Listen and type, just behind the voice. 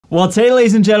Well, today,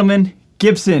 ladies and gentlemen,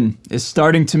 Gibson is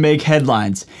starting to make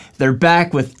headlines. They're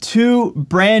back with two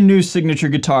brand new signature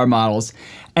guitar models.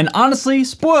 And honestly,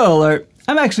 spoiler alert,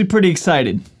 I'm actually pretty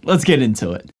excited. Let's get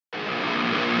into it.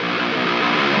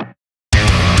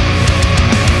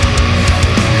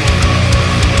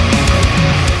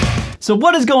 So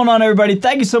what is going on, everybody?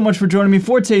 Thank you so much for joining me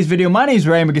for today's video. My name is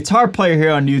Ray. I'm a guitar player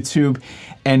here on YouTube,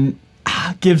 and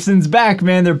Gibson's back,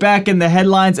 man. They're back in the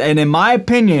headlines, and in my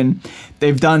opinion,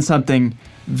 they've done something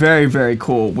very, very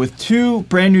cool with two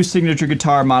brand new signature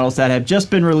guitar models that have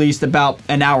just been released about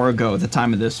an hour ago at the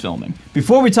time of this filming.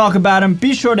 Before we talk about them,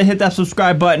 be sure to hit that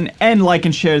subscribe button and like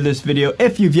and share this video.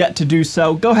 If you've yet to do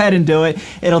so, go ahead and do it.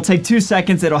 It'll take 2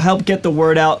 seconds. It'll help get the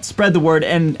word out, spread the word,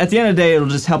 and at the end of the day, it'll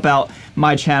just help out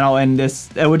my channel, and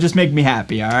it would just make me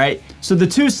happy, all right? So the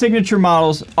two signature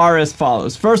models are as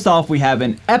follows. First off, we have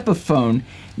an Epiphone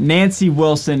Nancy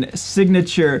Wilson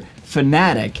signature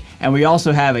Fanatic, and we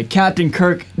also have a Captain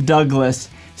Kirk Douglas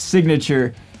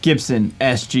signature Gibson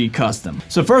SG Custom.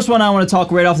 So first one I want to talk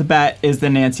right off the bat is the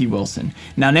Nancy Wilson.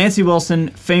 Now, Nancy Wilson,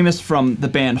 famous from the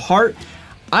band Heart.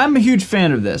 I'm a huge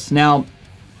fan of this. Now,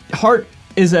 Heart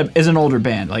is an older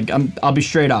band. Like, I'll be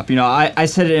straight up. You know, I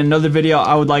said it in another video,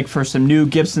 I would like for some new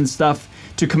Gibson stuff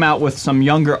to come out with some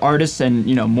younger artists and,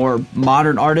 you know, more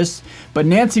modern artists. But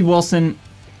Nancy Wilson,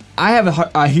 I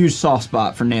have a huge soft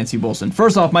spot for Nancy Wilson.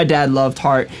 First off, my dad loved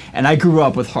Heart, and I grew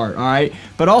up with Heart, all right?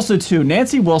 But also, too,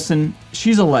 Nancy Wilson,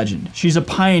 she's a legend. She's a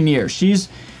pioneer. She's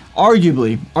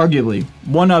arguably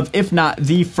one of, if not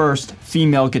the first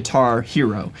female guitar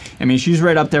hero. I mean, she's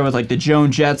right up there with like the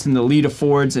Joan Jetts and the Lita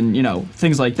Fords and, you know,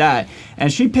 things like that.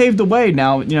 And she paved the way.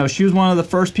 Now, you know, she was one of the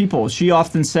first people. She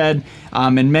often said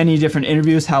in many different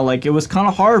interviews how, like, it was kind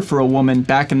of hard for a woman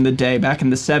back in the day, back in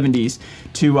the 70s,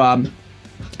 to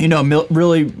you know,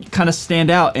 really kind of stand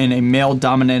out in a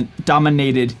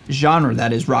male-dominated genre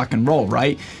that is rock and roll,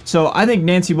 right? So I think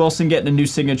Nancy Wilson getting a new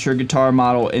signature guitar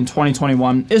model in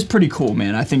 2021 is pretty cool,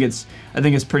 man. I think it's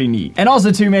pretty neat. And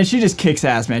also, too, man, she just kicks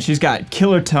ass, man. She's got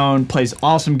killer tone, plays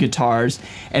awesome guitars,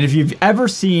 and if you've ever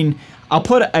seen, I'll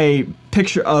put a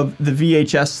picture of the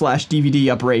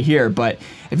VHS/DVD up right here, but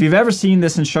if you've ever seen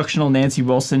this instructional Nancy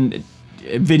Wilson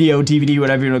video, DVD,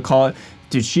 whatever you want to call it,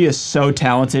 dude, she is so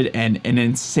talented and an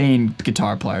insane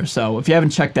guitar player. So if you haven't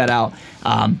checked that out,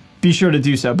 be sure to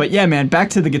do so. But yeah, man,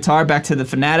 back to the guitar, back to the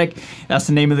Fanatic. That's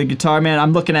the name of the guitar, man.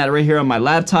 I'm looking at it right here on my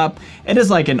laptop. It is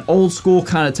like an old school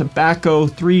kind of tobacco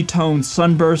 3-tone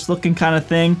sunburst looking kind of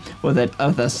thing with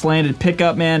a slanted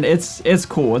pickup, man. It's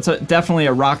cool. It's definitely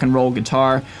a rock and roll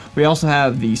guitar. We also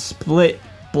have the split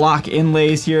block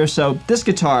inlays here. So this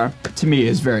guitar, to me,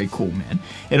 is very cool, man.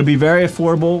 It'll be very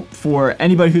affordable for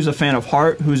anybody who's a fan of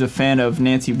Heart, who's a fan of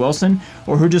Nancy Wilson,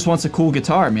 or who just wants a cool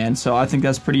guitar, man. So I think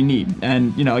that's pretty neat.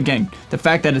 And, you know, again, the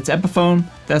fact that it's Epiphone,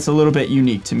 that's a little bit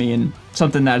unique to me and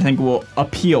something that I think will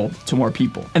appeal to more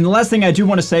people. And the last thing I do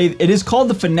want to say, it is called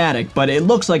the Fanatic, but it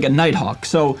looks like a Nighthawk.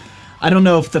 So I don't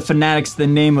know if the Fanatic's the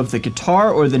name of the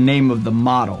guitar or the name of the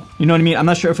model. You know what I mean? I'm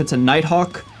not sure if it's a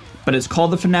Nighthawk, but it's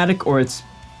called the Fanatic, or it's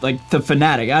like the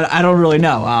Fanatic. I don't really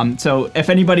know. So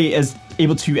if anybody is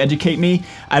able to educate me,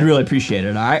 I'd really appreciate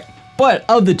it, all right? But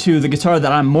of the two, the guitar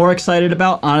that I'm more excited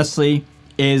about, honestly,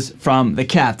 is from the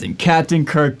Captain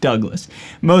Kirk Douglas,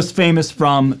 most famous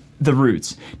from The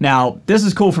Roots. Now, this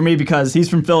is cool for me because he's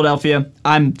from Philadelphia.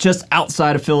 I'm just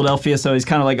outside of Philadelphia, so he's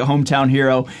kind of like a hometown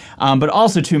hero. But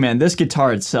also, too, man, this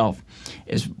guitar itself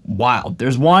is wild.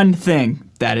 There's one thing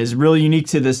that is really unique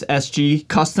to this SG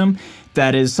Custom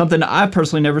that is something that I've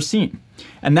personally never seen.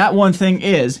 And that one thing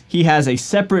is he has a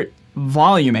separate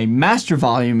volume, a master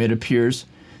volume, it appears,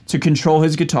 to control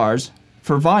his guitars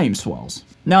for volume swells.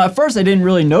 Now, at first I didn't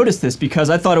really notice this because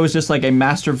I thought it was just like a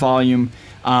master volume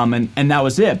and that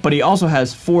was it. But he also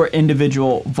has 4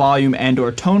 individual volume and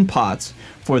or tone pots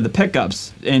for the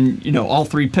pickups, and, you know, all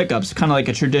 3 pickups, kind of like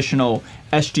a traditional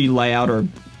SG layout or,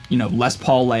 you know, Les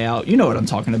Paul layout. You know what I'm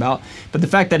talking about. But the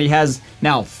fact that he has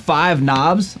now 5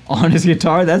 knobs on his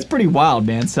guitar, that's pretty wild,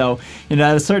 man. So, you know,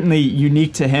 that is certainly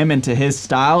unique to him and to his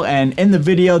style. And in the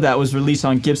video that was released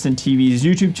on Gibson TV's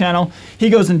YouTube channel, he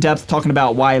goes in depth talking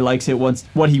about why he likes it,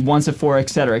 what he wants it for,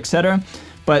 etc., etc.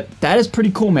 But that is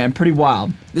pretty cool, man. Pretty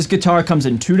wild. This guitar comes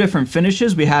in 2 different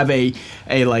finishes. We have a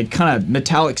like kind of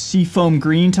metallic seafoam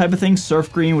green type of thing,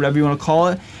 surf green, whatever you want to call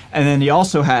it. And then he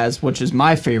also has, which is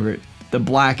my favorite, the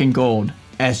black and gold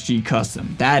SG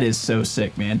Custom. That is so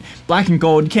sick, man. Black and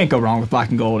gold, you can't go wrong with black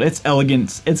and gold. It's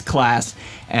elegance, it's class,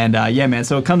 and yeah, man,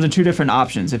 so it comes in 2 different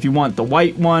options. If you want the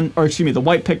white one, or excuse me, the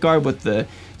white pickguard with the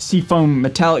seafoam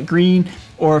metallic green,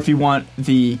 or if you want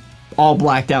the all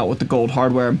blacked out with the gold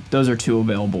hardware, those are 2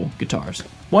 available guitars.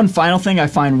 One final thing I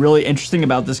find really interesting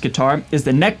about this guitar is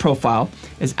the neck profile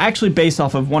is actually based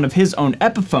off of one of his own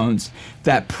Epiphones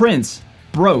that Prince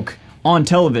broke on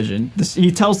television. He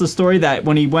tells the story that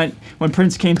when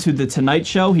Prince came to the Tonight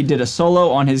Show, he did a solo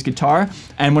on his guitar,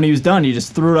 and when he was done, he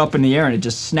just threw it up in the air and it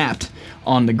just snapped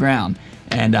on the ground.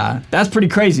 And that's pretty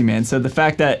crazy, man. So the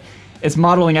fact that it's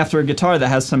modeling after a guitar that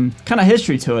has some kind of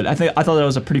history to it, I thought that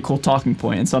was a pretty cool talking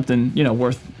point and something, you know,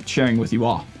 worth sharing with you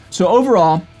all. So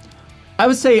overall, I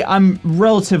would say I'm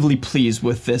relatively pleased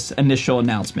with this initial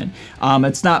announcement.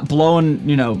 It's not blowing,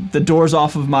 you know, the doors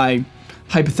off of my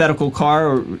hypothetical car,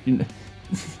 or you know,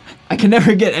 I can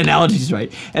never get analogies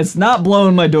right. It's not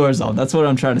blowing my doors off. That's what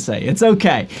I'm trying to say. It's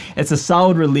okay. It's a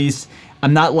solid release.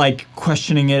 I'm not like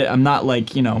questioning it. I'm not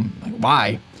like, you know, like,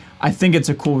 why? I think it's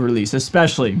a cool release,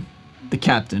 especially the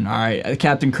Captain. All right,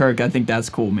 Captain Kirk. I think that's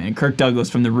cool, man. Kirk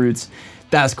Douglas from the Roots.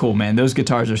 That's cool, man. Those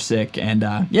guitars are sick. And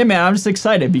yeah, man, I'm just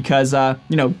excited because,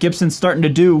 you know, Gibson's starting to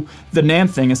do the NAMM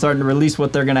thing and starting to release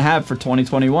what they're going to have for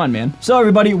 2021, man. So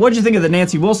everybody, what'd you think of the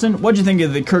Nancy Wilson? What'd you think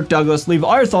of the Kirk Douglas? Leave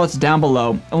all your thoughts down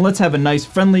below and let's have a nice,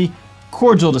 friendly,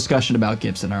 cordial discussion about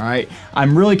Gibson, all right?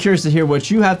 I'm really curious to hear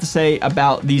what you have to say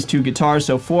about these two guitars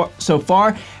so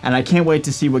far, and I can't wait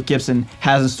to see what Gibson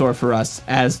has in store for us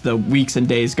as the weeks and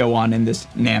days go on in this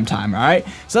NAMM time, all right?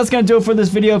 So that's going to do it for this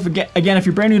video. Again, if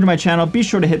you're brand new to my channel, be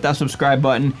sure to hit that subscribe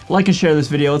button, like and share this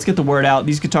video. Let's get the word out.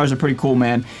 These guitars are pretty cool,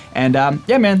 man. And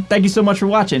yeah, man, thank you so much for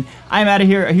watching. I'm out of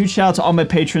here. A huge shout out to all my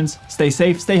patrons. Stay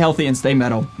safe, stay healthy, and stay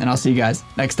metal. And I'll see you guys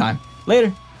next time.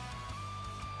 Later.